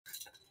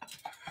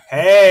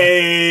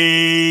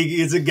Hey,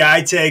 it's a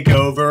guy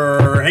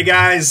takeover. Hey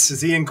guys,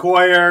 it's Ian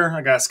Coyer.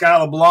 I got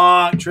Scott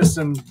LeBlanc,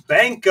 Tristan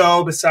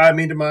Banko beside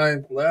me to my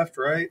left,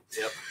 right?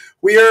 Yep.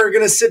 We are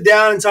going to sit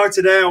down and talk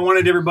today. I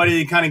wanted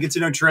everybody to kind of get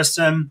to know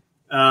Tristan,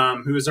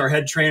 who is our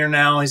head trainer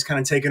now. He's kind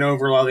of taken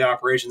over a lot of the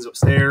operations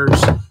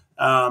upstairs.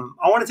 I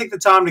want to take the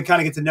time to kind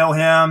of get to know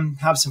him,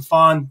 have some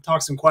fun,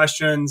 talk some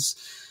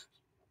questions,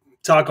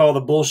 talk all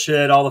the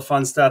bullshit, all the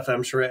fun stuff that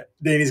I'm sure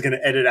Danny's going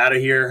to edit out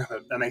of here.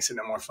 That makes it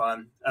no more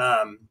fun.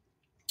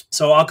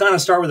 So I'll kind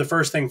of start with the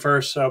first thing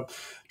first. So,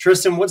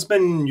 Tristan, what's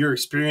been your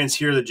experience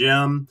here at the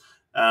gym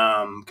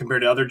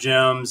compared to other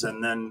gyms?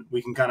 And then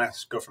we can kind of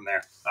go from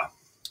there.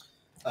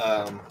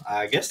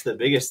 I guess the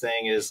biggest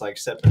thing is like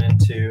stepping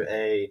into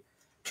a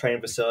training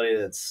facility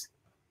that's,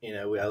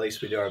 at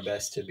least we do our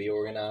best to be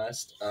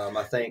organized.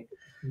 I think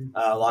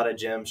a lot of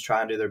gyms try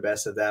and do their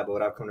best at that, but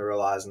what I've come to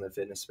realize in the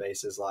fitness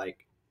space is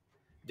like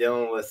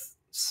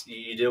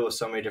you deal with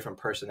so many different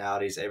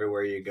personalities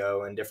everywhere you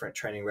go and different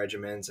training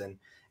regimens, and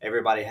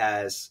everybody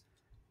has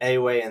a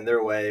way and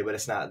their way, but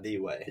it's not the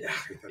way,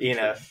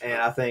 and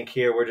I think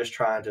here we're just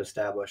trying to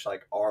establish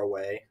like our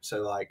way.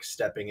 So like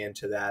stepping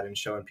into that and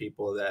showing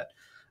people that,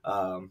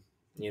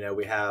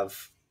 we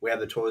have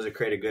the tools to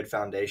create a good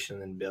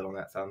foundation and build on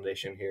that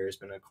foundation here has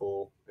been a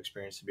cool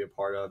experience to be a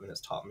part of. And it's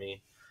taught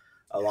me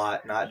a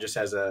lot, not just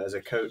as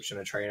a coach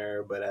and a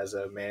trainer, but as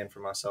a man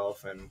for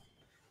myself and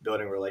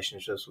building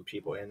relationships with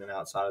people in and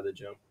outside of the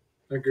gym.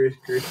 Agreed.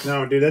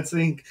 No, dude, that's the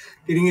thing.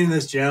 Getting into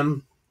this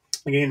gym,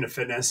 getting into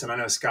fitness, and I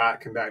know Scott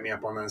can back me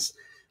up on this.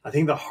 I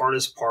think the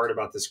hardest part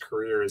about this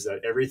career is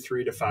that every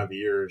 3 to 5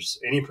 years,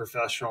 any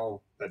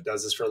professional that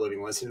does this for a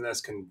living listening to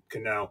this can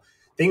know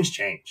things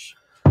change.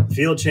 The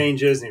field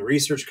changes, and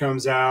research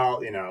comes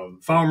out.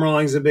 Foam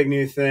rolling is a big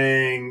new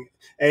thing.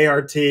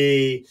 ART,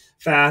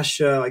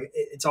 fascia, like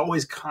it's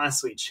always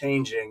constantly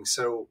changing.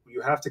 So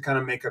you have to kind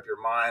of make up your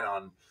mind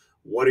on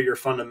what are your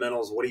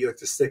fundamentals, what do you like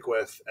to stick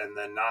with, and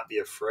then not be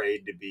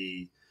afraid to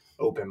be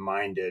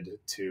open-minded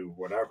to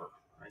whatever.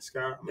 Right,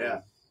 Scott?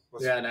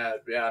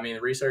 I mean,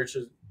 research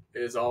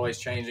is always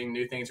changing.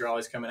 New things are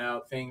always coming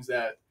out. Things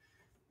that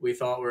we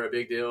thought were a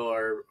big deal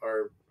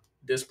are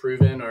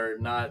disproven or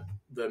not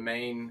the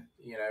main,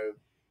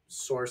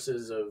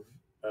 sources of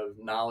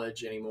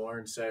knowledge anymore.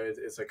 And so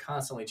it's a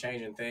constantly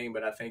changing thing.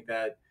 But I think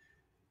that,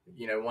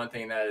 one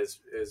thing that is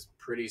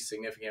pretty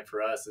significant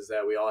for us is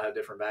that we all have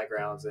different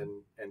backgrounds.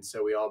 And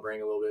so we all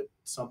bring a little bit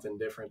something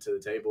different to the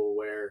table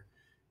where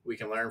we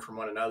can learn from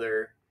one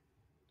another,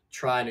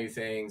 try new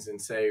things,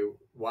 and say,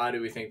 why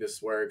do we think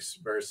this works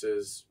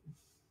versus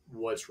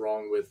what's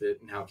wrong with it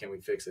and how can we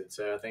fix it?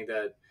 So I think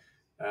that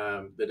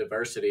the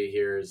diversity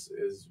here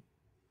is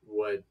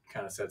what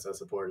kind of sets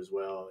us apart as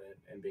well,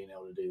 and being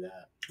able to do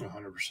that.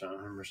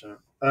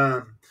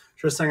 100%.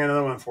 Tristan, I got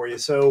another one for you.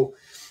 So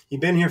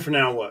you've been here for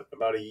now, what,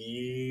 about a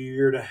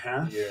year and a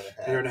half? Year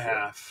and a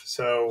half.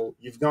 So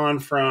you've gone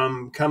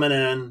from coming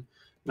in,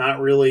 not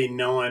really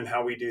knowing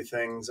how we do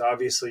things.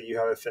 Obviously, you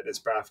have a fitness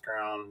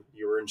background.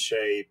 You were in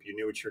shape. You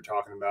knew what you were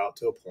talking about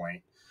to a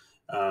point.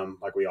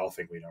 Like we all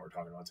think we know what we're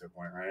talking about to a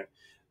point, right?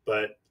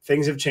 But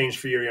things have changed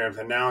for you,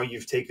 and now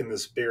you've taken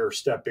this bigger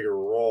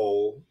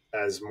role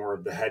as more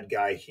of the head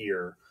guy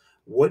here.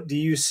 What do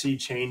you see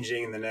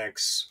changing in the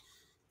next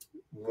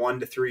 1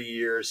 to 3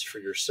 years for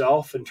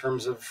yourself in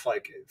terms of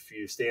like if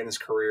you stay in this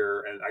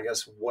career? And I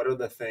guess what are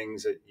the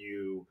things that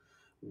you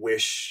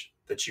wish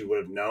that you would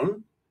have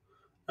known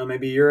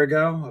maybe a year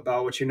ago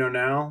about what you know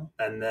now?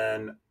 And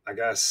then I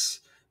guess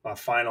my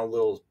final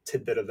little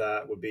tidbit of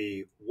that would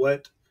be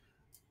what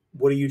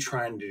are you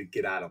trying to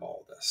get out of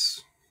all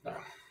this?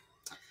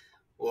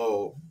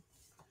 Well,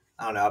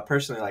 I don't know. I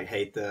personally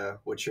hate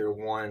what's your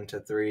 1 to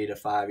 3 to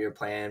 5 year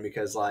plan,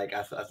 because I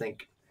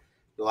think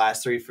the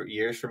last 3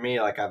 years for me,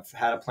 I've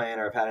had a plan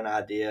or I've had an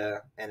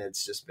idea and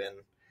it's just been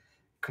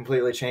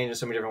completely changed in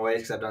so many different ways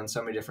because I've done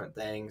so many different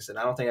things, and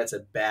I don't think that's a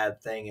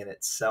bad thing in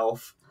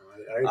itself.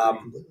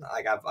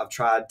 I've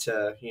tried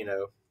to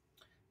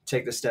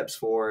take the steps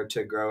forward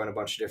to grow in a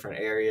bunch of different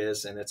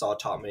areas, and it's all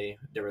taught me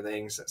different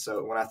things.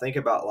 So when I think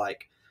about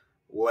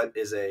what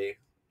does the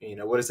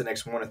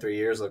next 1 to 3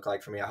 years look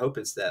like for me, I hope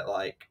it's that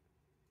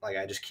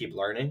I just keep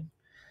learning,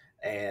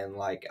 and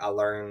I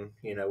learn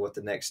what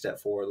the next step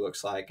forward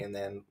looks like. And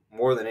then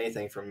more than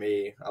anything for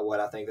me, what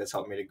I think that's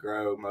helped me to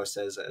grow most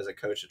as a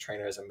coach, a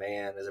trainer, as a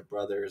man, as a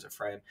brother, as a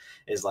friend,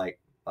 is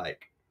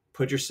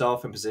put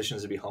yourself in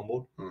positions to be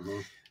humbled. Mm-hmm.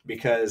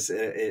 Because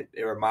it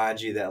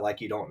reminds you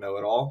that you don't know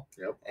it all.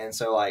 Yep. And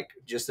so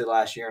just the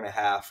last year and a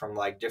half from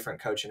different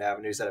coaching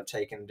avenues that I've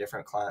taken,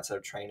 different clients that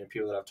I've trained, and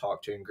people that I've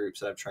talked to, and groups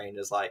that I've trained,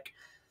 is I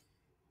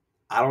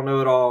don't know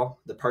it all.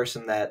 The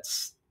person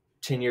that's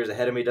 10 years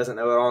ahead of me doesn't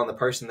know it all, and the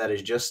person that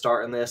is just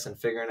starting this and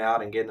figuring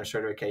out and getting a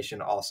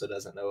certification also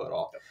doesn't know it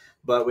all. Yep.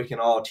 But we can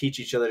all teach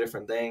each other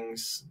different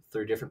things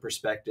through different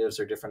perspectives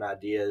or different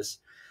ideas.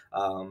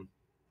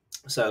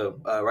 So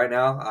right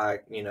now, I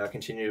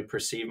continue to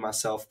perceive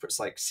myself,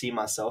 see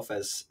myself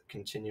as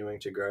continuing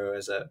to grow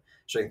as a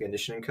strength and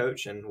conditioning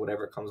coach, and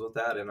whatever comes with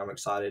that. And I'm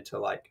excited to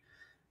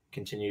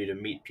continue to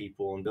meet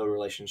people and build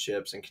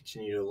relationships and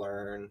continue to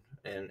learn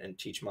and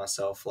teach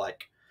myself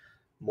like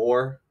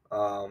more,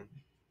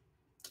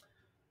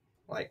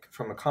 like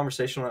from a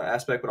conversational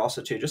aspect, but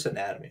also too just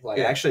anatomy, like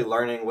actually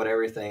learning what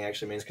everything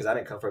actually means, because I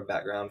didn't come from a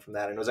background from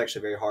that, and it was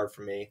actually very hard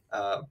for me.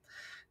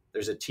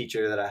 There's a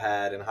teacher that I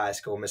had in high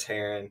school, Miss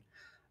Heron.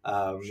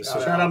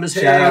 Shout out Miss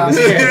Heron.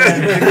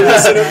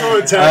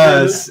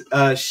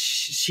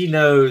 She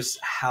knows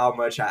how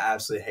much I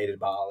absolutely hated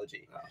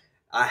biology.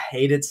 I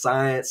hated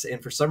science,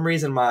 and for some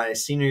reason, my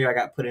senior year I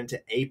got put into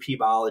AP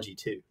biology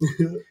too.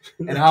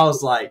 And I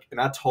was like,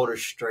 and I told her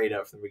straight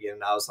up from the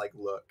beginning, I was like,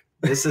 look,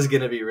 this is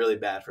going to be really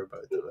bad for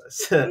both of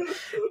us.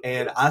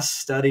 And I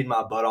studied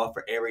my butt off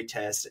for every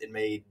test and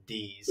made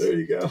D's. There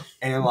you go.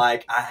 And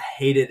like, I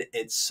hated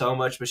it so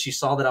much, but she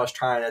saw that I was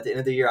trying. At the end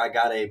of the year, I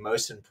got a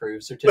most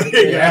improved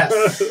certificate.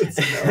 Yes.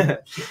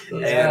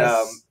 And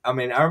I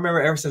mean, I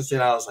remember ever since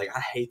then, I was like,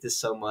 I hate this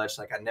so much.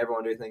 Like, I never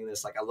want to do anything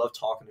this. Like, I love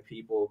talking to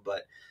people,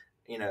 but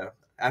you know,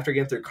 after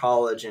getting through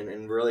college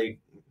and really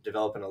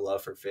developing a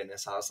love for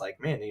fitness, I was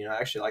like, man, you know, I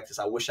actually like this.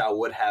 I wish I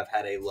would have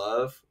had a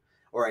love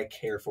or a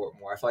care for it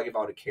more. I feel like if I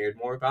would have cared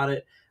more about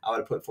it, I would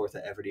have put forth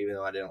the effort even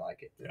though I didn't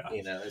like it. Yeah.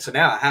 You know, and so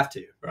now I have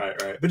to. Right.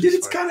 But dude,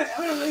 it's kind of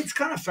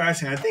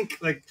fascinating. I think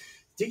like,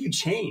 did you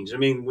change? I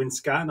mean, when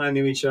Scott and I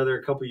knew each other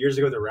a couple of years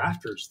ago at the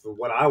Rafters,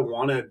 what I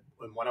wanted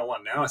and what I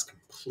want now is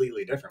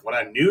completely different. What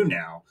I knew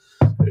now,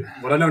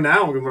 what I know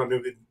now and what I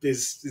knew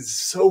is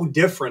so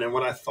different than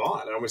what I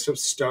thought. I was so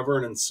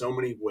stubborn in so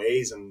many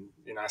ways, and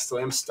you know, I still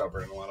am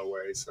stubborn in a lot of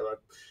ways. So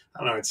I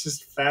don't know. It's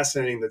just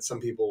fascinating that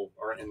some people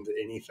aren't into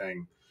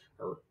anything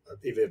or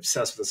even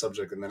obsessed with the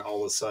subject, and then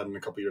all of a sudden, a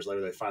couple of years later,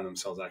 they find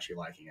themselves actually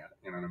liking it.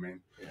 You know what I mean?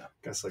 Yeah. I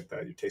guess like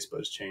that. Your taste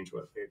buds change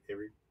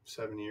every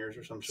 7 years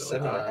or some shit.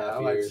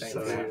 7.5 years.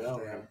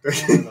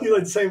 You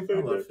like the same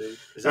food? Is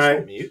this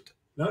on mute?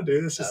 No,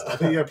 dude, it's just, I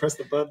think you gotta press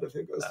the button if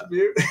it goes to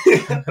mute.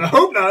 I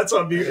hope not. It's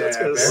on mute. Yeah,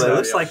 it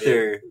looks like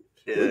they're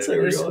there's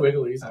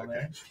squigglies on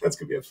there. That's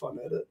gonna be a fun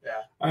edit.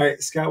 Yeah. All right,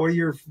 Scott, what are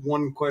your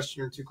 1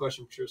 question or 2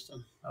 questions for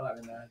Tristan? Oh, I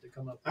mean, I had to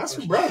come up. That's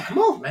bro. Come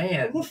on,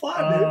 man. We'll fly,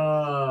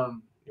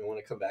 dude. You want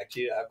to come back to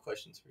you? I have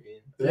questions for you.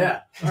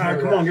 Yeah. All right,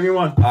 come on, give me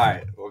 1. All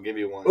right, we'll give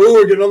you 1. Oh,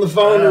 we're getting on the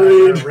phone to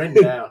read.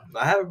 Written down.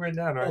 I have it written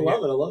down right I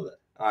love it.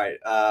 All right.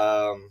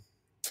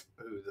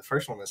 The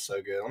first one is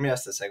so good. Let me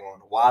ask the second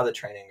one. Why the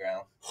training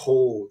ground?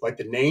 Oh, like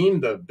the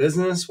name, the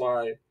business,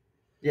 why?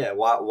 Yeah,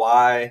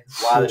 why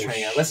the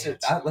training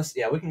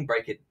ground? We can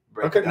break it.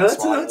 Okay,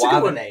 that's why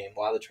the name?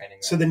 Why the training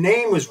ground? So the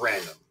name was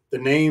random. The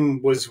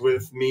name was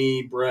with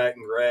me, Brett,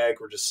 and Greg.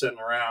 We're just sitting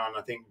around.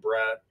 I think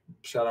Brett,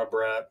 shout out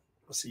Brett.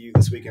 I'll see you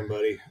this weekend,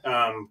 buddy.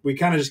 We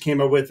kind of just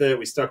came up with it.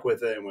 We stuck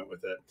with it and went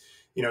with it.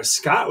 You know,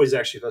 Scott was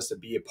actually supposed to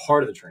be a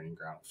part of the training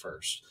ground at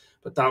first,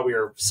 but thought we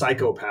were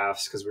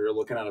psychopaths because we were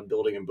looking at a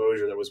building in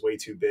Bossier that was way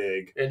too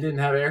big. It didn't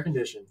have air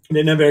conditioning. It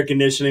didn't have air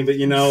conditioning, but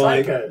you know,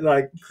 Psycho.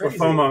 like Crazy.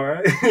 FOMO,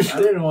 right?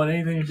 I didn't want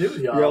anything to do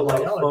with y'all.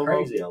 Y'all are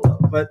crazy.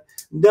 But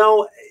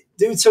no,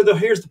 dude. So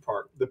here's the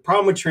part. The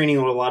problem with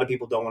training, what a lot of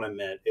people don't want to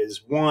admit,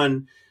 is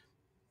one,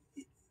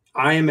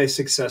 I am a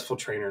successful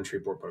trainer in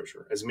Shreveport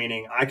Bossier, as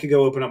meaning I could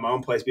go open up my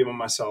own place, be by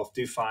myself,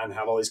 do fine,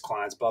 have all these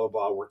clients, blah, blah,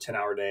 blah, work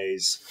 10-hour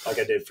days like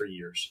I did for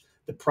years.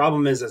 The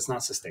problem is it's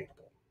not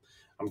sustainable.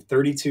 I'm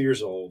 32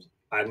 years old.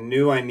 I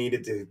knew I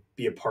needed to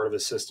be a part of a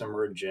system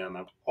or a gym.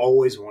 I've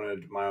always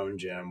wanted my own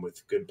gym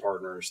with good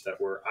partners that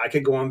were I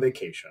could go on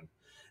vacation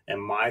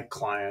and my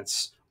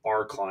clients,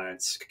 our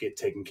clients, could get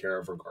taken care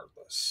of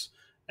regardless.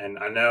 And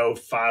I know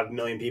 5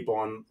 million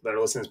people that are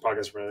listening to this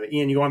podcast are like,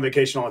 Ian, you go on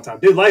vacation all the time.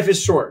 Dude, life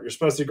is short. You're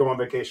supposed to go on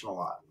vacation a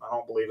lot. I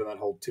don't believe in that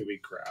whole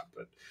 2-week crap.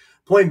 But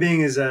point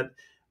being is that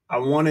I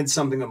wanted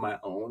something of my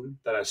own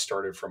that I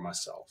started for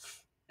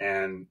myself.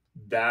 And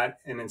that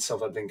in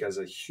itself, I think as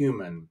a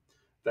human,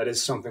 that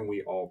is something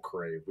we all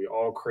crave. We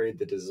all crave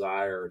the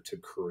desire to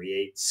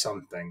create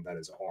something that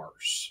is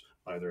ours,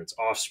 whether it's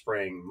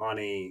offspring,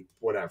 money,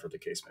 whatever the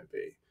case may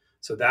be.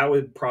 So that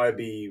would probably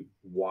be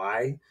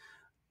why.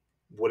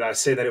 Would I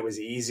say that it was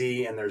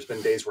easy and there's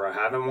been days where I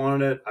haven't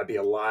wanted it? I'd be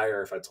a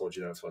liar if I told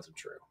you that wasn't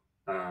true.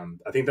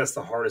 I think that's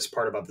the hardest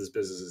part about this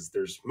business is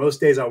there's most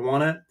days I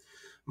want it.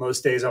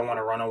 Most days I want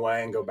to run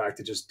away and go back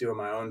to just doing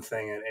my own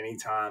thing at any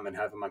time and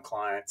having my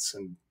clients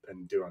and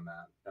doing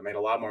that. I made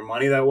a lot more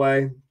money that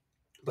way,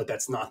 but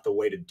that's not the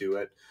way to do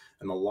it.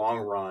 In the long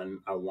run,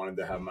 I wanted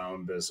to have my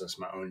own business,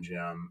 my own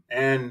gym.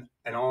 And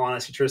in all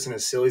honesty, Tristan,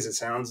 as silly as it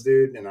sounds,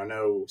 dude, and I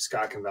know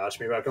Scott can vouch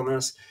me back on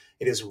this,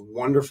 it is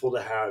wonderful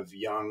to have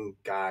young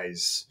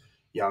guys,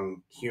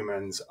 young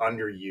humans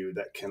under you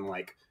that can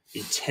like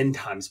be 10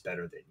 times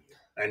better than you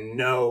and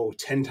know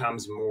 10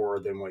 times more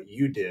than what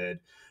you did,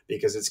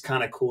 because it's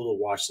kind of cool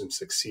to watch them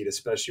succeed,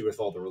 especially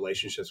with all the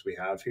relationships we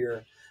have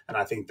here. And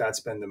I think that's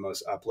been the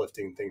most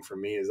uplifting thing for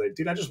me is like,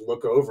 dude, I just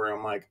look over and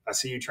I'm like, I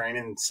see you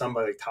training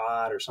somebody like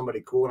Todd or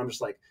somebody cool. And I'm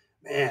just like,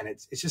 man,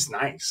 it's just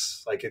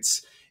nice. Like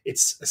it's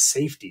a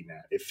safety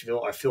net. I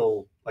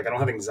feel like I don't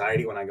have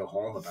anxiety when I go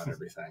home about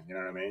everything. You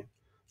know what I mean?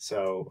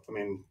 So, I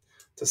mean,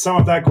 to sum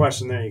up that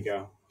question, there you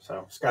go.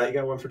 So, Scott, you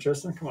got one for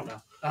Tristan? Come on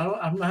now.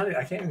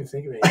 I can't even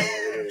think of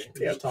anything.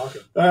 You're just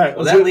talking. All right.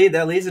 Well,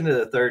 that leads into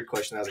the third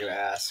question I was going to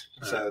ask.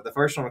 So the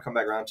first one will come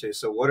back around to.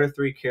 So what are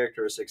 3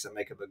 characteristics that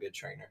make up a good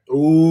trainer?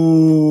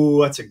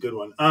 Ooh, that's a good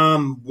one.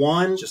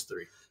 One, Just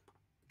 3.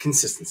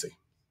 Consistency.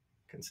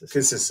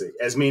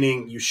 As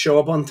meaning you show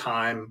up on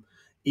time,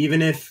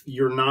 even if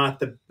you're not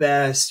the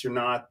best, you're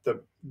not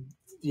the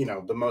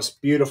most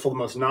beautiful, the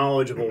most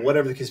knowledgeable,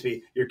 whatever the case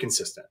be, you're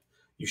consistent.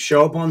 You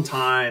show up on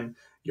time,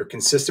 you're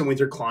consistent with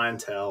your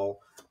clientele,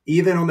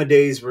 even on the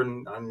days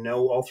when I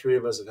know all 3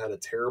 of us have had a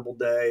terrible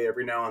day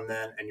every now and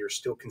then, and you're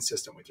still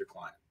consistent with your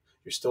client.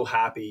 You're still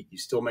happy. You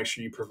still make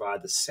sure you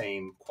provide the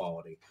same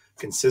quality.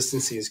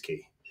 Consistency is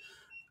key.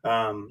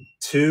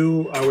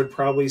 2, I would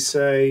probably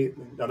say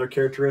another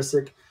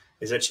characteristic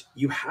is that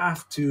you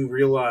have to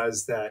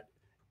realize that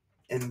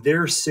in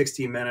their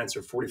 60 minutes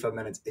or 45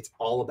 minutes, it's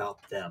all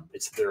about them.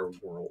 It's their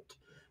world.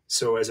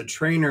 So as a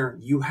trainer,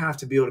 you have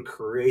to be able to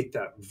create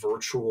that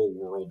virtual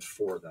world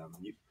for them.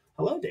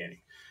 Hello,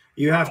 Danny.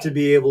 You have to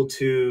be able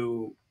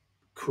to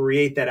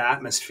create that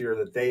atmosphere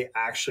that they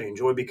actually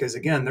enjoy because,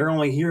 again, they're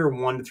only here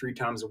 1 to 3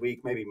 times a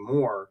week, maybe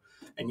more,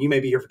 and you may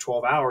be here for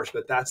 12 hours,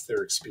 but that's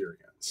their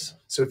experience.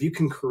 So if you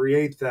can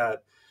create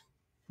that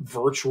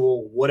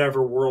virtual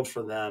whatever world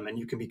for them and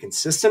you can be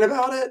consistent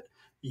about it,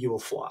 you will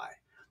fly.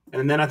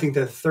 And then I think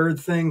the third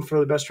thing for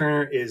the best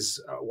trainer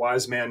is a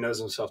wise man knows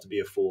himself to be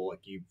a fool,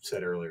 like you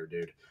said earlier,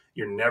 dude.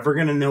 You're never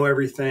going to know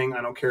everything.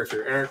 I don't care if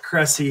you're Eric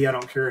Cressy. I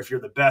don't care if you're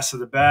the best of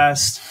the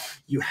best.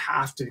 You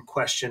have to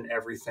question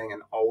everything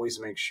and always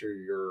make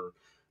sure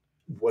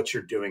what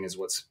you're doing is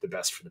what's the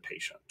best for the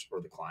patient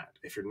or the client.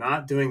 If you're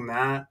not doing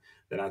that,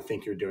 then I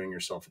think you're doing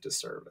yourself a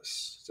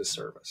disservice.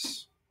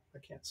 I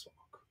can't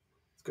talk.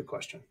 It's a good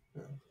question.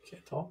 Yeah.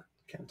 Can't talk.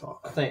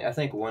 I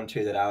think one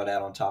too that I would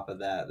add on top of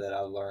that I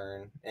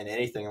learned in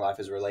anything in life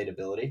is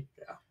relatability.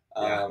 Yeah.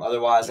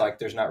 Otherwise, like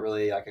there's not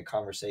really like a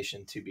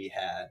conversation to be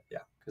had.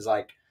 Yeah. Because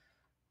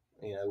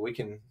we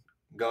can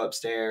go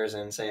upstairs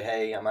and say,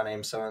 hey, my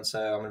name's so and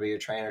so. I'm gonna be your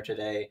trainer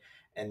today,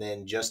 and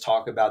then just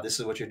talk about this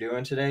is what you're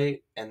doing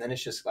today. And then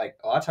it's just like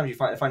a lot of times you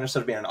find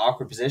yourself being in an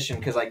awkward position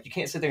because like you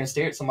can't sit there and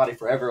stare at somebody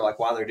forever like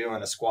while they're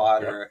doing a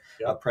squat or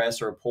a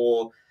press or a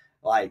pull.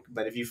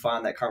 But if you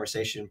find that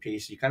conversation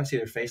piece, you kind of see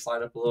their face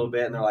light up a little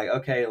bit and they're like,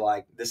 okay,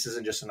 like this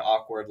isn't just an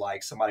awkward,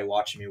 like somebody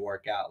watching me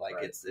work out. Like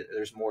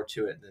there's more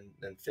to it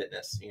than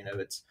fitness.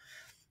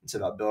 It's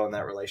about building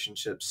that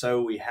relationship.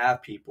 So we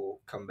have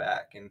people come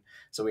back. And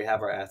so we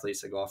have our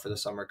athletes that go off for the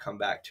summer, come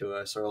back to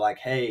us or like,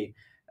 hey,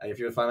 if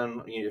you're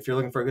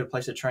looking for a good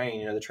place to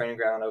train, the training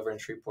ground over in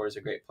Shreveport is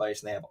a great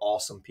place. And they have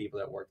awesome people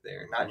that work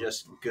there, not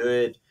just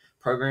good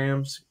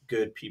programs,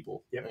 good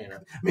people. Yep.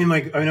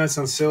 I know it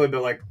sounds silly,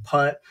 but like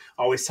Putt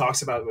always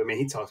talks about,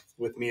 he talks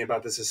with me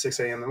about this at 6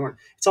 a.m. in the morning.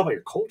 It's all about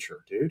your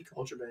culture, dude.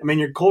 Culture, baby.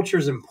 Your culture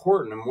is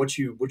important and what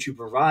you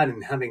provide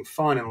and having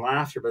fun and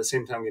laughter, but at the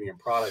same time getting a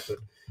product. But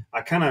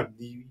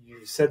you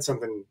said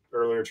something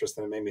earlier,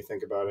 Tristan, that made me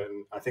think about it.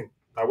 And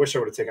I wish I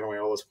would have taken away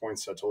all those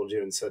points I told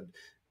you and said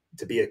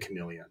to be a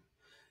chameleon.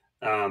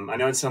 I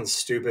know it sounds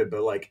stupid,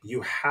 but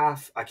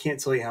I can't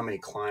tell you how many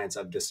clients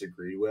I've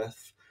disagreed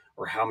with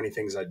or how many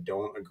things I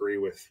don't agree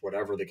with,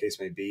 whatever the case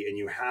may be. And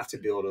you have to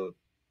be able to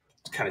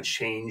kind of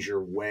change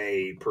your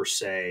way per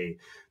se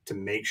to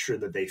make sure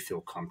that they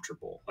feel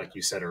comfortable, like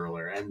you said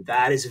earlier. And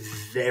that is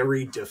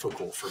very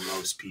difficult for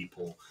most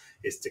people,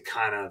 is to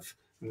kind of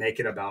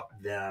make it about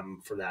them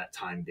for that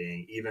time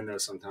being, even though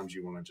sometimes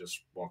you want to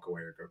just walk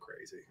away or go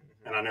crazy.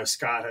 Mm-hmm. And I know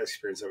Scott has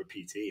experienced that with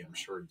PT. I'm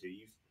sure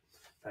you've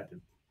had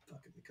to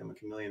fucking become a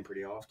chameleon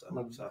pretty often. I'm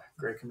a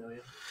great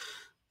chameleon.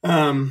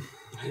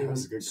 It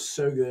was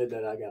so good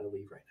that I got to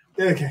leave right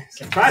now. Okay.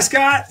 Bye,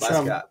 Scott. Bye,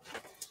 Scott.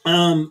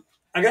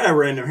 I got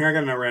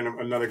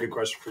another good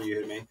question for you,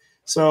 hit me.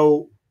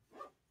 So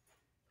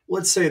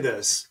let's say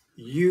this.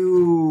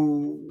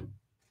 You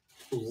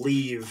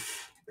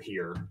leave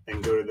here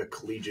and go to the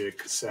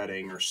collegiate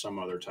setting or some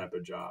other type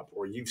of job,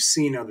 or you've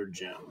seen other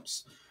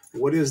gyms.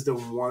 What is the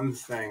one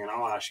thing, and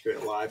I'll ask you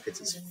it live because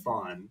it's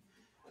fun,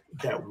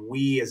 that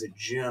we as a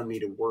gym need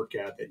to work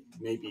at that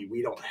maybe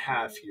we don't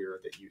have here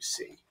that you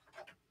see?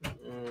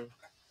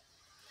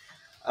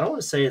 I don't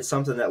want to say it's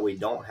something that we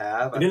don't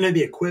have. It may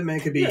be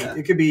equipment.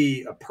 It could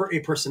be a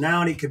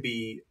personality. It could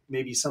be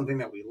maybe something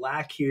that we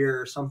lack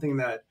here, something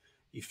that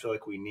you feel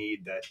like we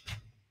need that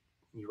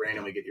you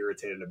randomly get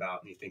irritated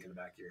about and you think in the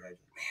back of your head,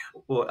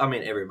 man. Well,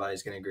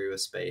 everybody's going to agree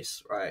with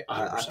space, right?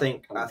 I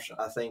think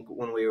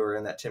when we were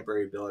in that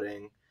temporary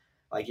building,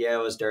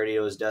 it was dirty,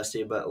 it was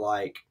dusty, but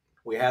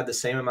we had the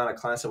same amount of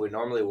clients that we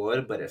normally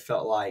would, but it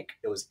felt like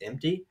it was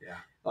empty. Yeah.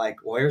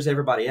 Where's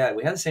everybody at?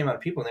 We had the same amount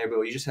of people in there, but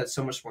we just had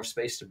so much more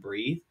space to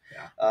breathe.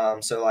 Yeah.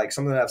 So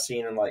something that I've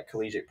seen in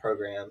collegiate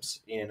programs,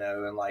 and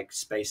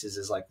spaces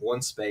is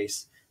one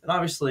space, and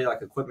obviously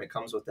equipment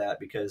comes with that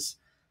because,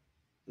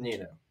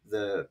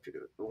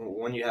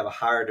 when you have a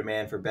higher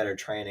demand for better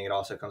training, it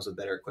also comes with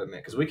better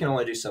equipment because we can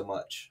only do so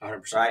much.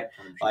 100%, right?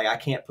 100%. I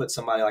can't put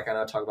somebody I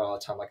know I talk about all the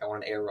time. I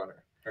want an air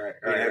runner.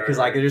 Because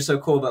like they're just so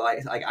cool, but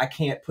like I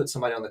can't put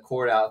somebody on the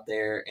court out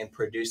there and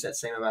produce that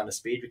same amount of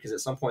speed because at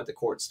some point the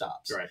court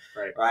stops.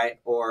 Right.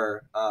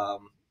 Or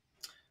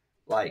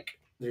like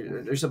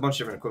there's a bunch of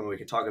different equipment we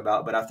could talk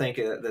about, but I think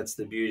that's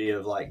the beauty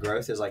of like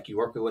growth is like you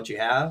work with what you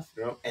have,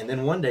 and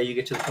then one day you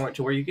get to the point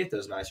to where you get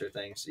those nicer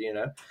things.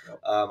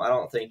 I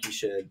don't think you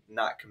should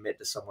not commit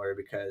to somewhere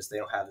because they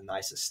don't have the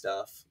nicest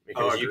stuff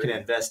because you can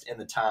invest in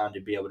the time to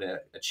be able to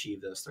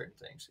achieve those certain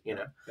things.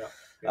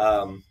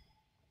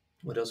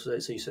 What else was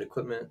that? So you said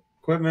equipment.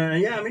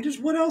 Yeah. I mean,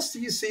 just what else do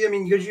you see? I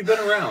mean, because you've been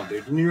around,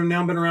 dude. You've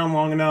now been around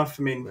long enough.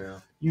 I mean,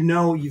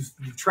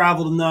 you've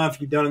traveled enough.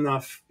 You've done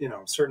enough.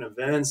 Certain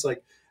events.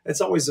 Like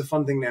it's always a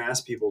fun thing to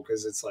ask people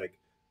because it's like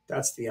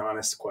that's the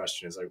honest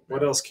question. Is like,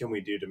 what else can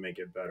we do to make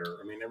it better?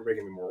 I mean, everybody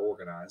can be more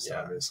organized,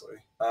 obviously.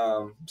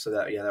 So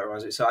that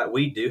reminds me. So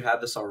we do have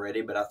this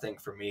already, but I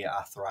think for me,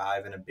 I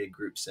thrive in a big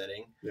group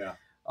setting. Yeah.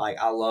 Like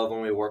I love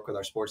when we work with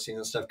our sports teams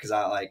and stuff because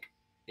I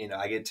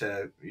get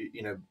to,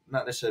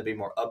 not necessarily be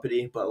more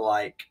uppity, but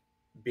like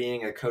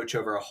being a coach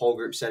over a whole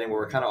group setting where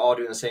we're kind of all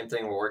doing the same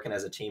thing. We're working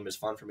as a team is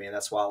fun for me. And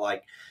that's why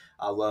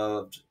I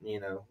loved,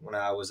 when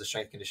I was a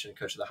strength conditioning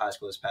coach at the high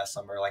school this past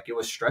summer, like it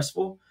was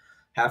stressful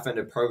having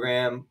to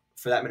program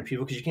for that many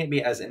people because you can't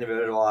be as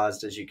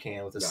individualized as you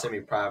can with a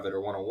semi-private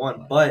or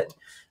one-on-one. But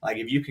like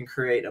if you can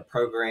create a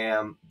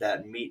program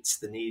that meets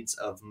the needs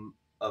of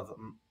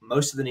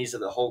most of the needs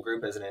of the whole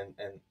group as an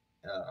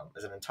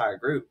entire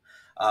group,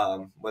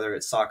 whether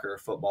it's soccer or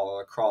football or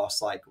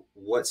lacrosse, like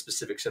what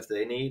specific stuff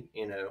they need,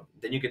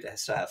 then you get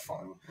to have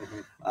fun.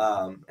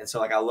 And so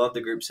like I love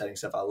the group setting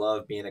stuff. I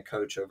love being a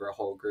coach over a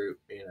whole group,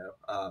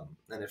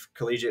 and if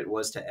collegiate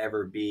was to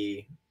ever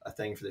be a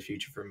thing for the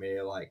future for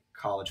me, like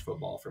college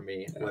football for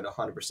me would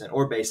 100%,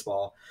 or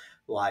baseball,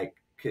 like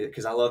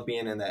because I love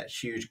being in that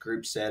huge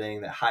group setting,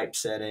 that hype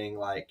setting,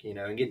 like,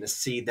 and getting to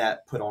see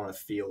that put on a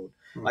field.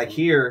 Like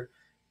here,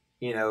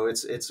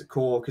 it's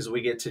cool because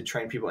we get to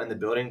train people in the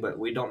building, but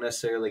we don't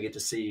necessarily get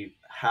to see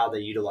how they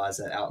utilize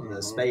that out in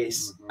the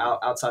space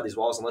outside these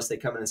walls unless they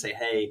come in and say,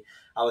 hey,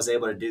 I was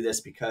able to do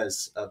this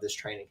because of this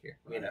training here,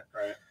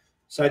 Right.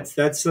 So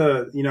that's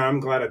I'm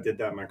glad I did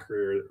that in my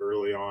career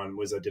early on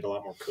was I did a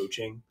lot more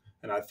coaching.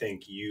 And I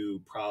think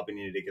you probably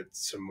needed to get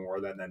some more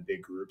of that in that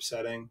big group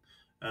setting.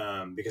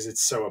 Because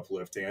it's so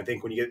uplifting. I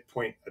think when you get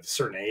at a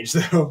certain age,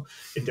 though,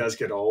 it does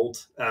get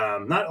old.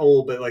 Not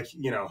old, but like,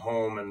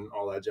 home and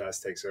all that jazz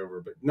takes over.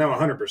 But no,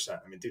 100%.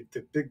 I mean, dude,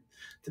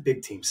 the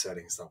big team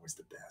setting is always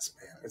the best,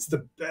 man. It's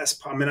the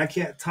best. I mean, I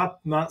can't some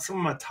of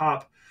my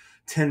top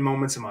 10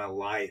 moments of my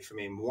life. I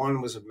mean,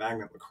 one was with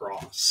Magnet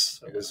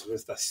Lacrosse. It was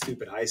with the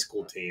stupid high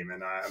school team.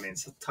 And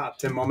it's the top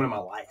 10 moment of my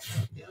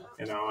life,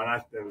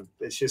 and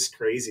it's just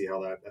crazy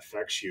how that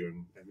affects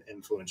you and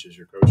influences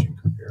your coaching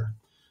career.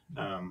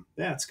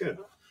 It's good.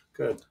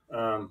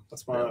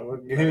 That's my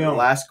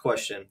last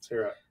question. Let's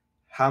hear it.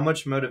 How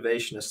much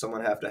motivation does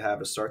someone have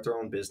to start their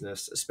own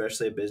business,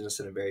 especially a business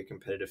in a very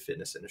competitive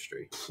fitness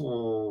industry?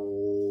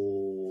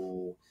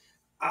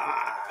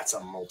 That's a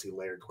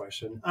multi-layered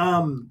question.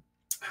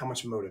 How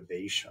much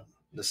motivation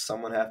does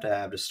someone have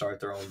to start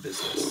their own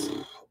business?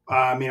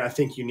 I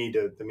think you need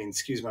to,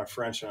 excuse my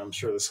French, and I'm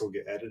sure this will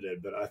get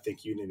edited, but I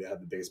think you need to have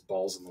the biggest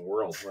balls in the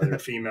world, whether you're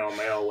female,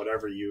 male,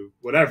 whatever you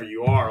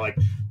are. Like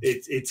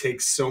it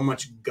takes so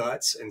much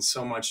guts and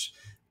so much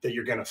that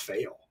you're going to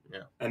fail.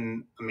 Yeah.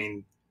 And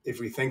if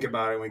we think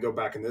about it, and we go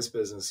back in this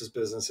business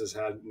has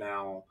had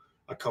now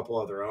a couple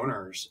other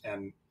owners,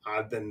 and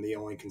I've been the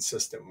only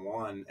consistent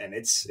one, and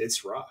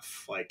it's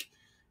rough. Like,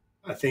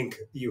 I think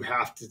you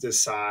have to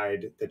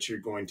decide that you're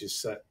going to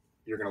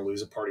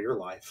lose a part of your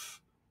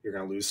life. You're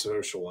going to lose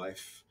social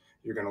life.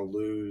 You're going to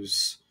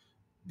lose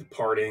the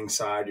partying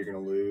side. You're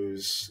going to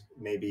lose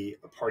maybe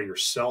a part of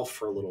yourself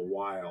for a little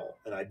while.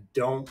 And I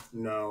don't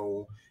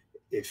know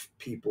if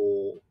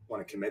people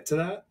want to commit to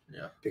that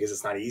because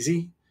it's not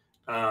easy.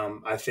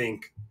 I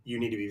think you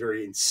need to be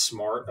very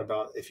smart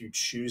about if you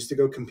choose to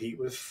go compete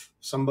with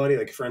somebody.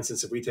 Like, for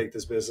instance, if we take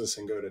this business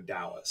and go to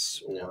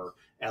Dallas or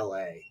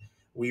LA,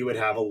 we would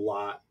have a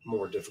lot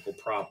more difficult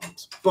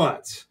problems.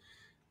 But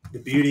the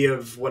beauty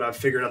of what I've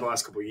figured out the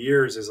last couple of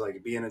years is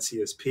like being at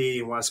CSP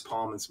and West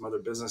Palm and some other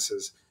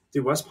businesses.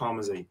 Dude, West Palm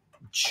is a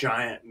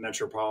giant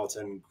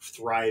metropolitan,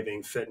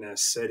 thriving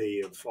fitness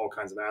city of all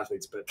kinds of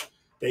athletes, but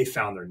they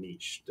found their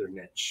niche.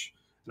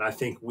 And I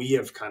think we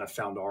have kind of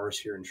found ours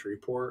here in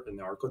Shreveport in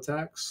the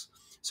Architects.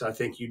 So I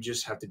think you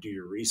just have to do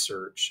your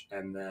research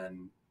and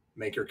then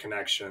make your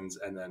connections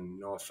and then,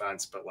 no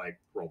offense, but like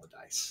roll the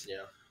dice.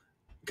 Yeah.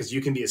 Because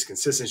you can be as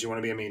consistent as you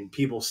want to be.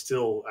 People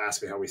still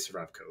ask me how we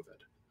survived COVID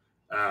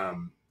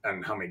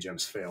and how many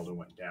gyms failed and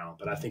went down.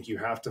 But I think you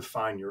have to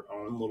find your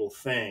own little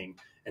thing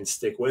and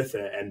stick with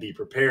it and be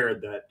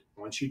prepared that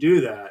once you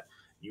do that,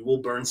 you will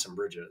burn some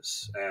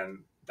bridges. And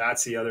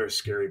that's the other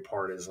scary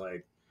part is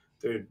like,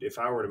 dude, if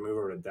I were to move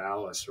over to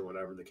Dallas or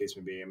whatever the case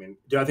may be,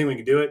 do I think we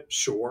can do it?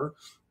 Sure.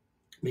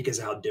 Because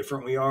of how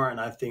different we are. And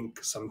I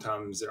think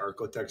sometimes the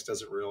Architects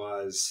doesn't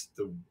realize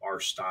our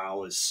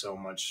style is so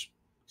much,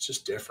 it's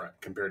just different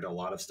compared to a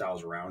lot of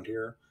styles around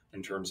here.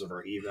 in terms of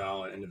our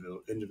eval and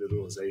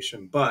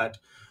individualization. But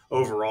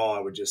overall, I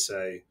would just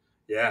say,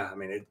 yeah, I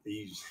mean,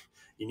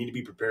 you need to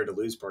be prepared to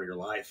lose part of your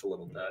life a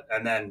little bit,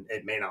 and then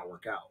it may not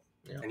work out,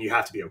 and you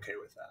have to be okay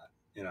with that,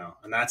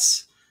 and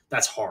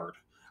that's hard.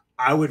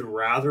 I would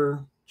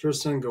rather,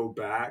 Tristan, go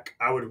back.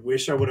 I would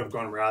wish I would have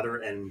gone rather,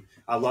 and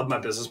I love my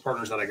business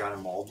partners that I got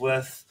involved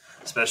with,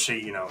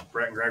 especially,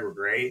 Brett and Greg were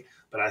great,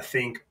 but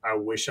I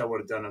wish I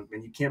would have done it. I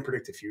mean, you can't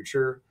predict the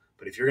future,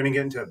 but if you're going to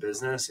get into a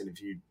business and if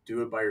you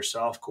do it by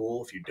yourself,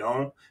 cool. If you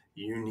don't,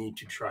 you need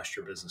to trust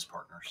your business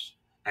partners,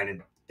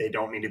 and they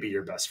don't need to be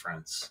your best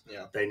friends.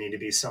 Yeah. They need to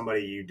be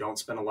somebody you don't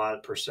spend a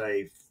lot per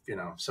se,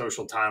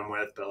 social time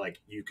with, but like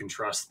you can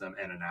trust them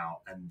in and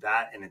out. And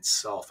that in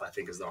itself, I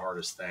think, is the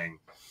hardest thing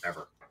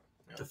ever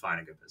to find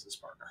a good business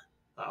partner.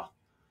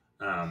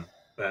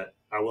 But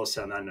I will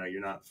say on that note, you're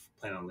not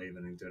planning on leaving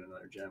and doing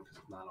another gym, because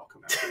if not, I'll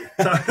come after you.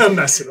 I'm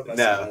messing up.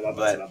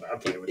 I'm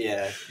playing with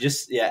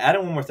you.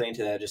 Adding one more thing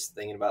to that, just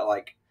thinking about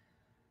like,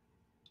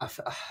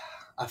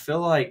 I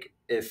feel like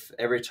if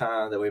every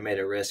time that we made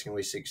a risk and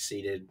we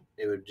succeeded,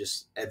 it would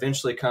just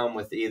eventually come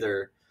with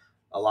either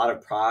a lot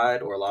of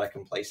pride or a lot of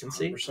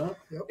complacency. 100%,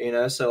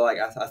 yep. So like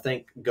I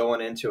think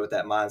going into it with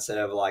that mindset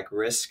of like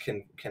risk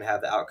can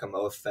have the outcome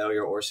of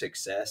failure or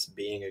success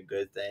being a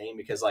good thing,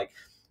 because like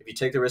if you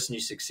take the risk and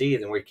you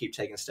succeed, then we keep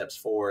taking steps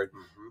forward.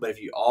 Mm-hmm. But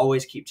if you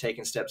always keep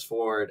taking steps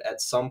forward,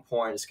 at some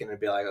point it's going to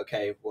be like,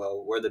 okay,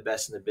 well, we're the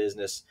best in the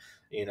business.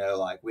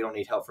 Like we don't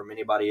need help from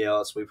anybody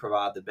else. We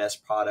provide the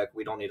best product.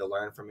 We don't need to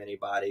learn from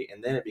anybody.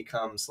 And then it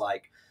becomes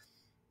like,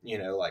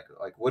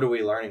 like what are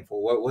we learning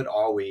for? What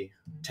are we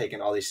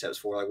taking all these steps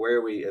for? Like where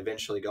are we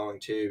eventually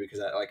going to? Because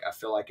I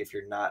feel like if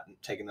you're not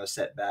taking those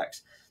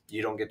setbacks,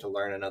 you don't get to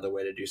learn another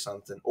way to do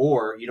something,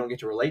 or you don't get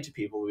to relate to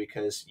people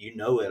because you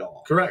know it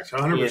all. Correct.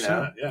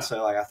 100%. Yeah.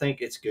 So like, I think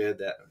it's good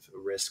that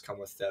risks come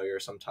with failure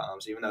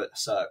sometimes, even though it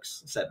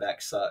sucks.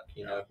 Setbacks suck.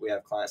 We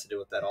have clients that deal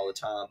with that all the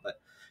time,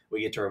 but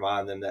we get to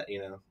remind them that,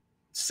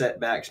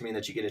 setbacks mean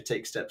that you get to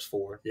take steps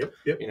forward. Yep.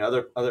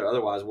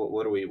 Otherwise,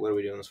 what are we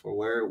doing this for?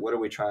 What are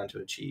we trying to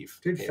achieve?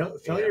 Dude,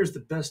 failure is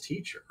the best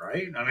teacher,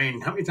 right? I mean,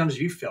 how many times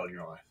have you failed in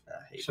your life?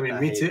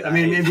 Me too.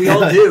 We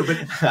all do,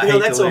 but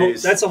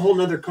that's a whole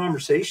nother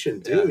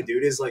conversation too,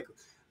 dude. Is like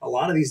a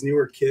lot of these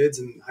newer kids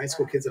and high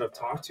school kids that I've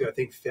talked to, I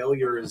think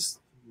failure is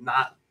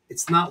not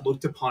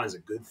looked upon as a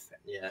good thing.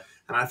 Yeah.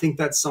 And I think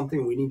that's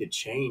something we need to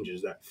change,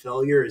 is that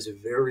failure is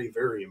very,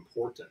 very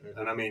important. Mm-hmm.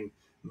 And I mean,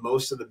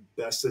 most of the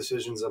best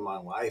decisions of my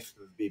life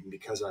have been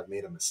because I've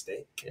made a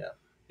mistake. Yeah.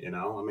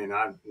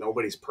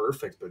 Nobody's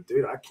perfect, but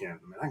dude, I can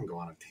go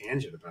on a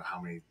tangent about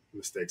how many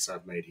mistakes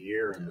I've made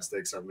here and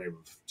mistakes I've made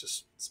with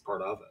just, it's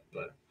part of it.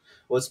 But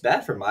it's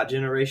bad for my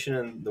generation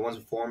and the ones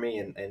before me.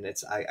 And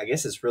it's, I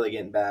guess it's really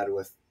getting bad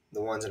with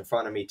the ones in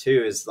front of me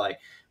too, is like,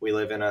 we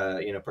live in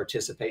a,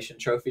 participation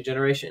trophy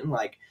generation.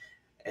 Like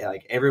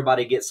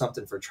everybody gets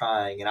something for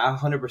trying. And I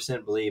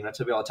 100% believe, and I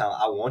tell people all the time,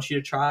 I want you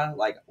to try.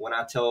 Like when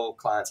I tell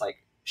clients,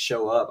 like,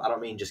 show up, I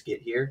don't mean just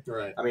get here.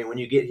 Right. I mean, when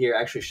you get here,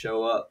 actually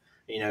show up,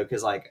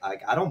 because like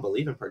I don't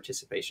believe in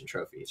participation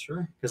trophies.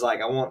 Sure. Because like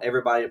I want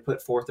everybody to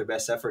put forth their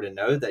best effort and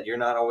know that you're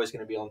not always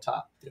going to be on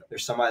top. Yep.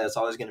 There's somebody that's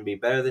always going to be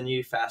better than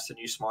you, faster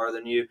than you, smarter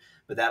than you.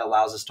 But that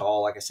allows us to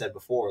all, like I said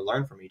before,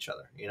 learn from each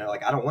other.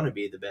 Like I don't want to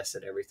be the best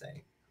at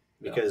everything,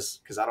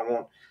 because I don't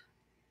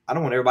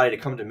want everybody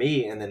to come to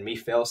me and then me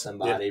fail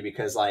somebody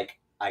because like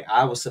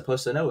I was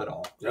supposed to know it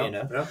all.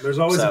 Yep. There's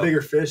always a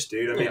bigger fish,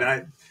 dude. I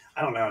mean,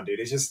 I don't know, dude.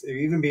 It's just,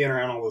 even being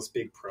around all those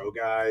big pro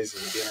guys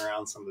and being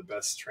around some of the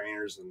best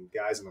trainers and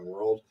guys in the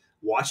world,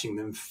 watching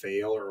them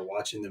fail or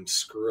watching them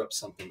screw up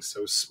something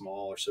so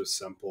small or so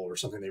simple or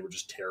something they were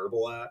just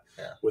terrible at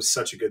was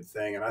such a good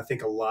thing. And I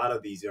think a lot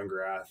of these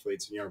younger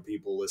athletes and younger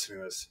people listening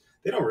to this,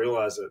 they don't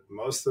realize that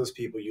most of those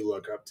people you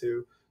look up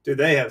to, dude,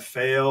 they have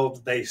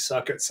failed. They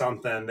suck at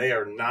something. They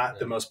are not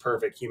the most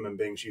perfect human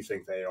beings you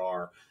think they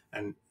are.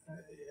 And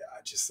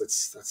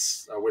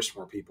I wish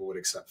more people would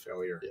accept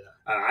failure. Yeah.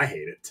 And I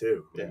hate it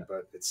too.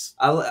 But it's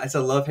a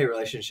love-hate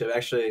relationship,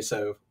 actually.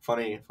 So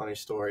funny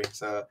story.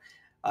 So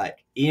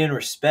like Ian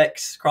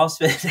respects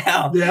CrossFit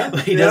now,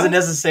 but he doesn't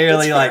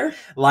necessarily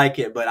like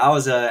it. But I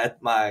was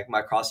at my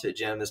CrossFit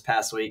gym this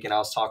past week, and I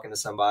was talking to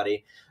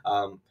somebody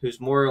who's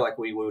more like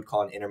we would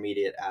call an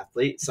intermediate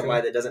athlete,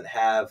 somebody that doesn't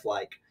have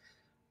like,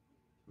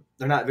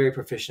 they're not very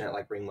proficient at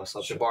like ring muscle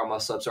ups or bar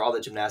muscle ups or all the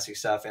gymnastic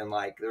stuff. And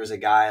like, there was a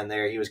guy in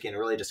there, he was getting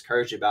really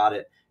discouraged about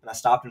it. And I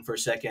stopped him for a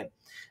second.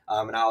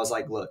 And I was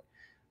like, look,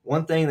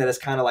 one thing that has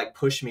kind of like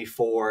pushed me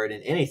forward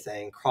in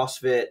anything,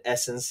 CrossFit,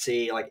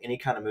 SNC, like any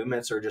kind of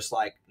movements or just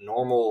like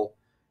normal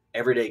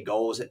everyday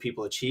goals that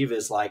people achieve,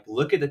 is like,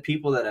 look at the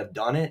people that have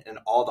done it and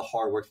all the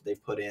hard work that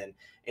they've put in.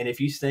 And if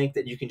you think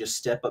that you can just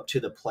step up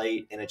to the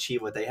plate and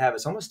achieve what they have,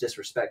 it's almost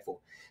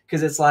disrespectful,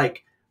 because it's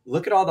like,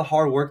 look at all the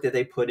hard work that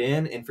they put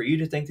in, and for you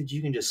to think that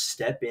you can just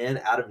step in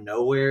out of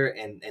nowhere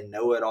and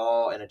know it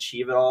all and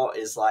achieve it all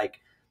is like,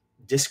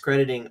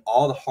 discrediting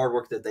all the hard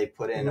work that they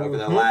put in over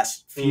the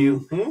last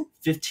few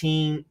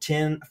 15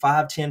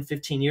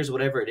 years,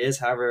 whatever it is,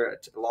 however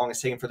long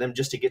it's taken for them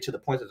just to get to the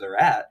point that they're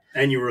at.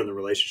 And you were in the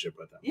relationship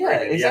with them. Yeah,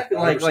 right? Exactly.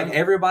 Yeah, like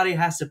everybody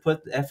has to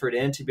put the effort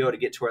in to be able to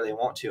get to where they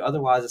want to.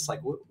 Otherwise, it's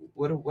like,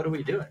 what are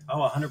we doing?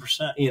 Oh,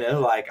 100%. You know,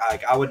 like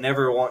I would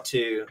never want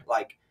to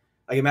like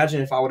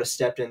imagine if I would have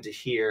stepped into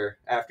here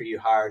after you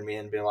hired me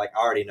and been like, I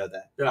already know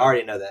that. Yeah. I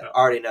already know that. Yeah. I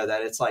already know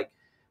that. It's like,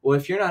 well,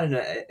 if you're not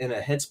in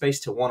a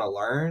headspace to want to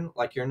learn,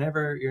 like you're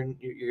never going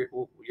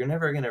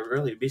to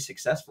really be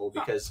successful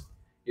because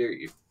you're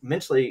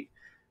mentally.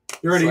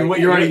 You've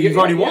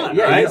already won,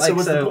 yeah, right? Like, so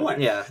what's the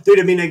point? Yeah, dude.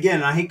 I mean,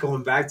 again, I hate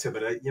going back to it,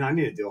 but I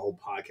need to do a whole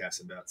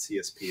podcast about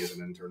CSP as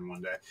an intern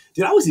one day.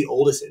 Dude, I was the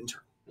oldest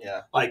intern.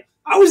 Yeah, like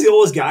I was the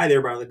oldest guy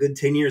there by a good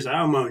 10 years.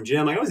 I own my own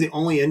gym. Like, I was the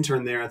only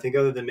intern there, I think,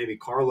 other than maybe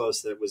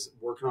Carlos, that was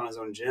working on his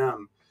own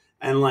gym,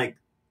 and like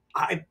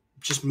I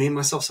just made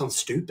myself sound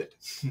stupid.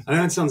 I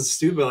know it sounds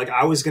stupid. Like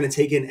I was going to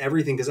take in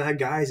everything because I had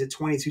guys at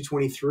 22,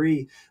 23.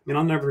 I mean,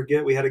 I'll never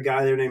forget. We had a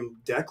guy there named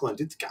Declan.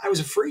 Dude, the guy was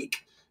a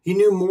freak. He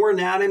knew more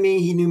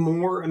anatomy. He knew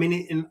more. I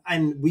mean,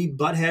 and we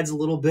butt heads a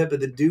little bit, but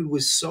the dude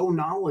was so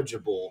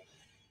knowledgeable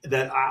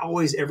that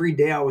every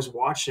day I was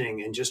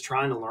watching and just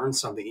trying to learn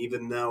something,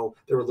 even though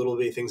there were little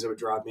bitty things that would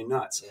drive me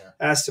nuts. Yeah.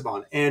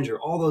 Esteban, Andrew,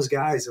 all those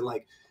guys. And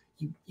like,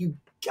 you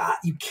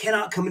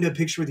cannot come into a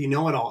picture with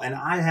know-it-all. And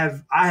I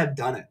have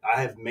done it.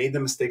 I have made the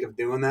mistake of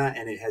doing that,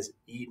 and it has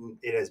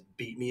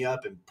beat me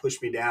up and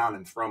pushed me down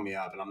and thrown me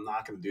up. And I'm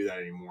not going to do that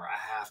anymore.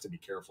 I have to be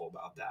careful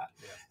about that.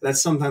 Yeah.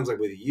 That's sometimes like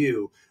with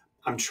you,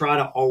 I'm trying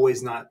to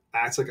always not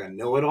act like I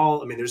know it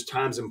all. I mean, there's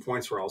times and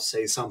points where I'll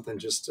say something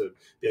just to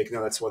be like,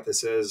 no, that's what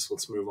this is.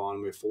 Let's move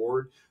on, move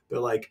forward.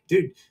 But like,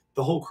 dude,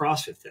 the whole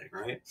CrossFit thing,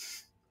 right?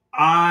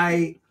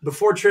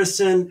 Before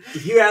Tristan,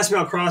 if you asked me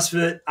about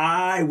CrossFit,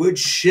 I would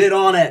shit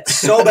on it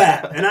so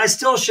bad. And I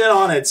still shit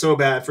on it so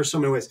bad for so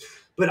many ways.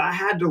 But I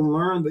had to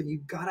learn that you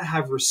got to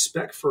have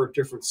respect for a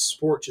different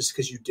sport just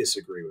because you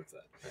disagree with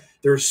it. Right.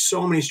 There's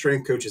so many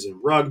strength coaches in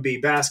rugby,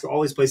 basketball,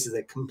 all these places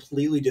that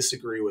completely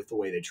disagree with the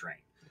way they train.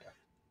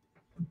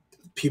 Yeah.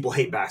 People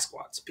hate back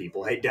squats.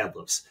 People hate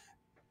deadlifts.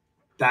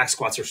 Back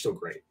squats are still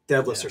great.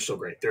 Deadlifts are still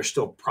great. There's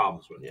still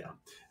problems with them.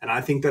 And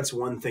I think that's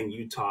one thing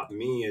you taught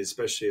me,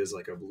 especially as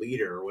like a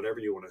leader or whatever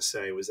you want to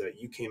say, was that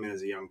you came in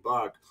as a young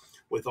buck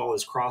with all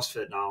this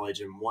CrossFit knowledge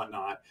and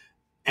whatnot.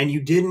 And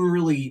you didn't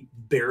really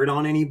bear it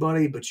on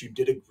anybody, but you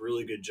did a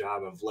really good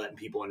job of letting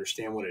people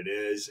understand what it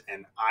is.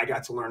 And I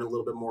got to learn a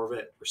little bit more of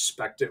it,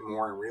 respect it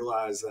more, and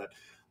realize that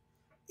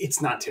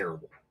it's not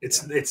terrible.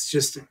 It's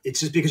just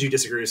because you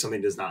disagree with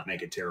something does not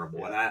make it terrible.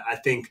 Yeah. And I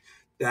think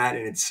that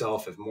in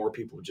itself, if more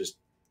people just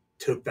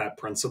took that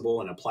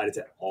principle and applied it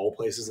to all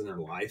places in their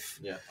life,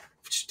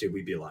 dude,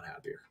 we'd be a lot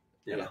happier.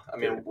 Yeah. I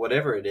mean,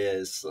 whatever it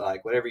is,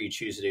 like whatever you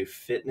choose to do,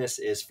 fitness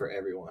is for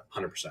everyone.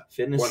 100%.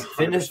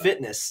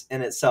 Fitness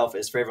in itself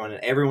is for everyone,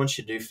 and everyone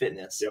should do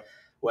fitness. Yep.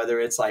 Whether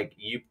it's like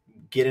you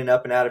getting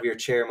up and out of your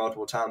chair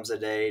multiple times a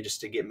day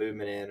just to get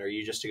movement in, or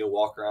you just to go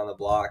walk around the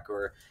block,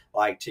 or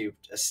like to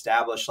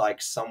establish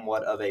like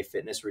somewhat of a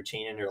fitness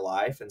routine in your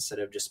life instead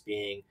of just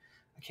being,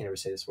 I can't ever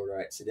say this word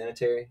right.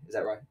 Sedentary? Is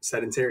that right?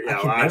 Sedentary? Yeah,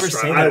 I never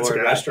say that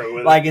word. I struggle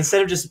with it. Like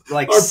instead of just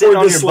like sitting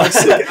on your butt,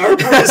 our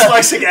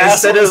dyslexic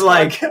ass, instead of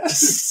like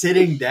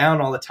sitting down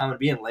all the time and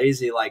being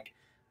lazy, like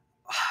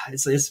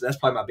that's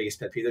probably my biggest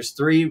pet peeve. There's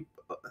 3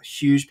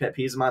 huge pet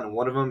peeves of mine, and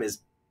one of them is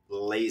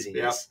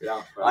laziness.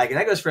 Yeah. Right. Like, and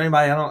that goes for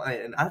anybody.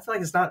 And I feel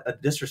like it's not a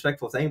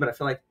disrespectful thing, but I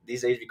feel like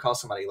these days if you call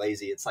somebody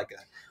lazy, it's like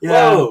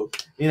whoa,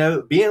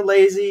 being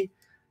lazy.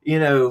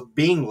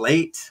 Being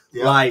late,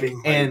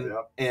 and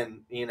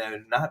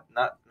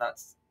not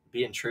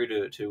being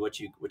true to what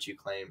you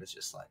claim is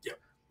just like,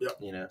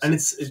 And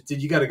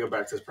you got to go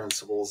back to those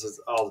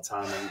principles all the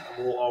time,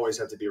 and we'll always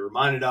have to be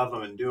reminded of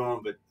them and do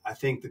them. But I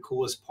think the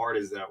coolest part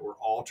is that we're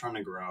all trying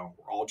to grow,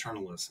 we're all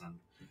trying to listen.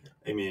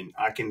 I mean,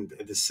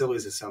 as silly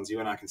as it sounds, you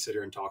and I can sit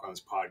here and talk on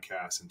this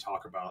podcast and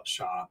talk about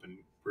shop and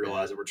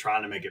realize that we're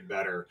trying to make it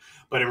better.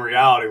 But in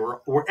reality,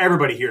 we're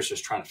everybody here is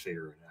just trying to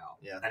figure it out.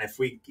 Yeah. And if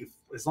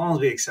as long as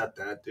we accept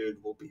that, dude,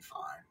 we'll be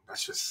fine.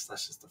 That's just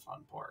the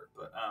fun part.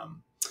 But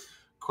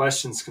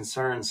questions,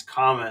 concerns,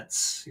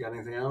 comments. You got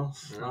anything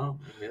else? No?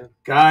 Yeah.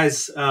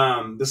 Guys,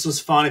 this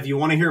was fun. If you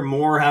want to hear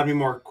more, have any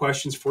more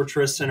questions for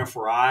Tristan or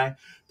for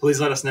please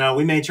let us know.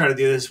 We may try to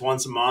do this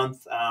once a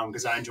month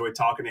because I enjoy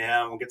talking to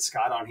him. We'll get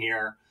Scott on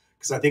here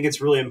because I think it's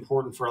really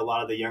important for a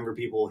lot of the younger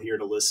people here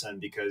to listen,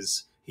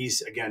 because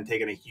he's, again,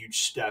 taken a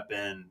huge step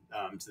in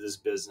to this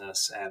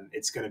business, and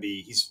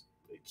he's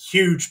a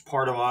huge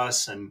part of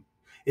us. And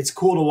it's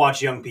cool to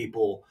watch young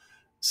people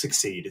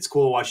succeed. It's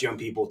cool to watch young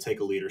people take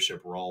a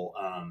leadership role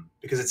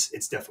because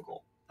it's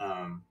difficult.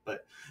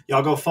 But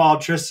y'all go follow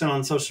Tristan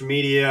on social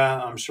media.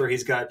 I'm sure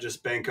he's got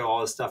just Banko,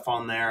 all his stuff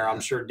on there. I'm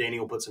sure Danny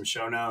will put some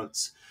show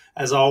notes.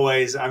 As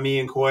always, I'm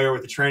Ian Coyer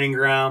with the Training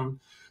Ground.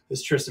 This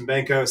is Tristan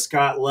Banko.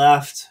 Scott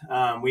left.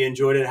 We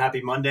enjoyed it.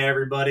 Happy Monday,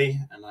 everybody.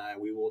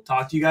 And we will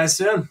talk to you guys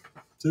soon.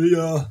 See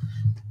ya.